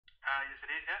Yes,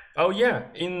 it is. Yeah. Oh yeah,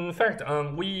 in fact,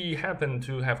 we happen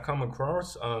to have come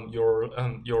across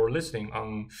your listing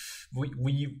on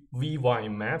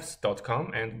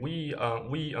vymaps.com, and we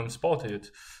spotted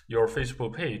your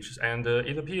Facebook page, and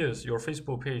it appears your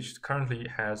Facebook page currently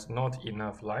has not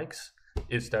enough likes.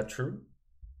 Is that true?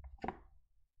 Yeah,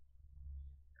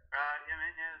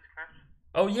 man. Yeah, that's correct.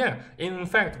 Oh yeah, in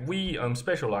fact, we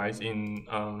specialize in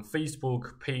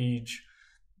Facebook page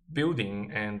building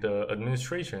and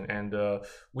administration, and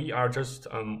we are just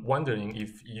wondering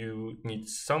if you need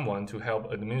someone to help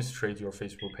administrate your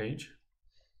Facebook page.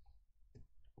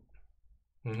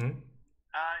 Mm-hmm.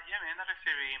 Yeah, man. That's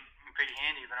actually pretty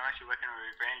handy. But I'm actually working on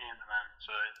rebranding at the moment,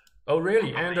 so Oh I'll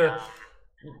really? And probably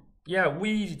yeah,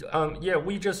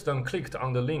 we just clicked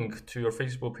on the link to your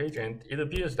Facebook page, and it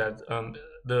appears that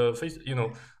the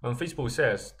Facebook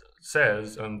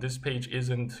says this page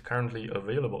isn't currently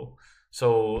available.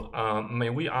 So may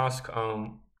we ask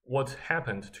what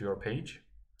happened to your page?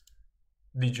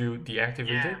 Did you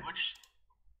deactivate yeah. it? Which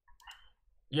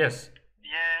Yes.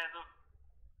 yeah, look,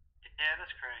 yeah,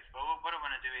 that's correct. But what I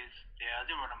want to do is, yeah, I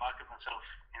didn't want to market myself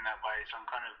in that way, so I'm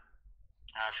kind of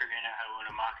figuring out how I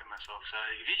want to market myself. So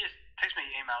if you just text me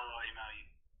your email, I'll email you.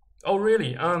 Oh,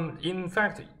 really? In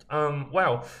fact,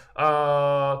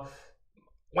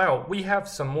 well, we have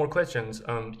some more questions.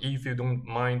 If you don't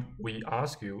mind, we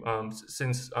ask you.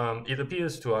 Since it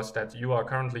appears to us that you are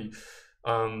currently,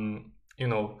 um, you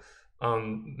know,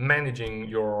 managing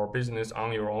your business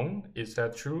on your own. Is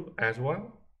that true as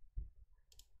well?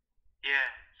 Yeah.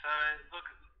 So look,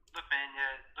 man.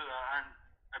 Yeah. Look, I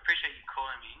appreciate you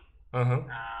calling me. Uh-huh.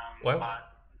 Well, But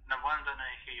number one, I don't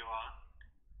know who you are.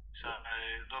 So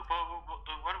look,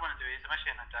 what I want to do is, I'm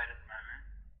actually on a date at the moment.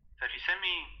 So if you send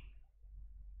me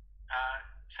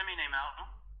an email.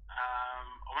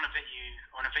 I want to vet you.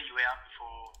 I want to vet you out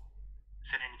before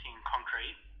setting anything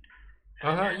concrete, and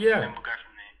uh-huh, then yeah. we'll go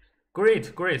from there.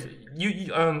 Great, great.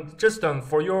 Just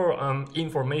for your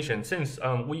information, since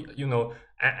we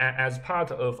as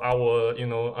part of our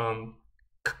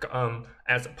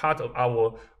as part of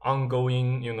our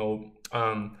ongoing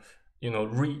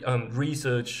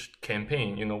research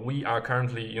campaign, we are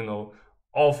currently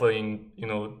offering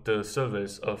the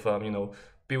service of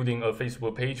building a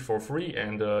Facebook page for free.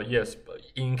 And yes,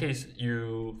 in case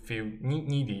you feel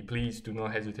needy, please do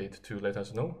not hesitate to let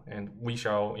us know, and we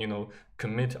shall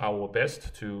commit our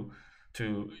best to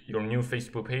your new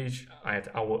Facebook page at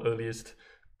our earliest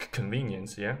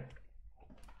convenience. Yeah.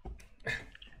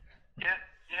 Yeah.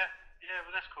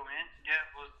 Well, that's cool, man. Yeah.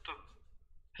 Well, look,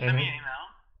 send me Mm-hmm. an email.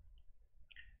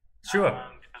 Sure.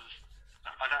 Because I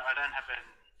don't have I don't have a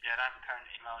current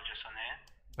email address on there.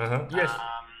 Uh-huh. Yes. Yeah.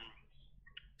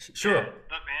 Sure.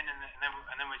 Look, man, and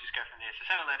then we just go from there. So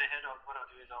send a letterhead. What I'll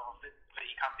do is I'll vet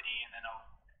your company, and then I'll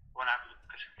want to have a look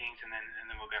at some things, and then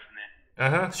we'll go from there.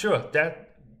 Uh-huh. Sure.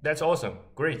 That's awesome.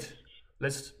 Great.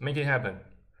 Let's make it happen.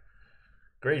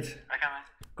 Great. Okay, man.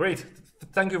 Great.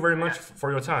 Thank you very much Okay.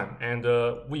 for your time, and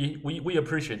we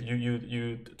appreciate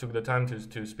you took the time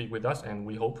to speak with us, and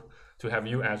we hope to have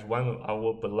you as one of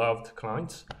our beloved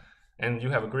clients. And you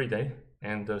have a great day,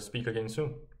 and speak again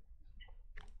soon.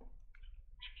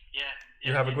 Yeah.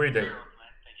 You have a great day. Very welcome,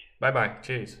 man. Thank you. Bye bye.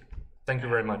 Cheers. Thank you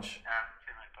very much.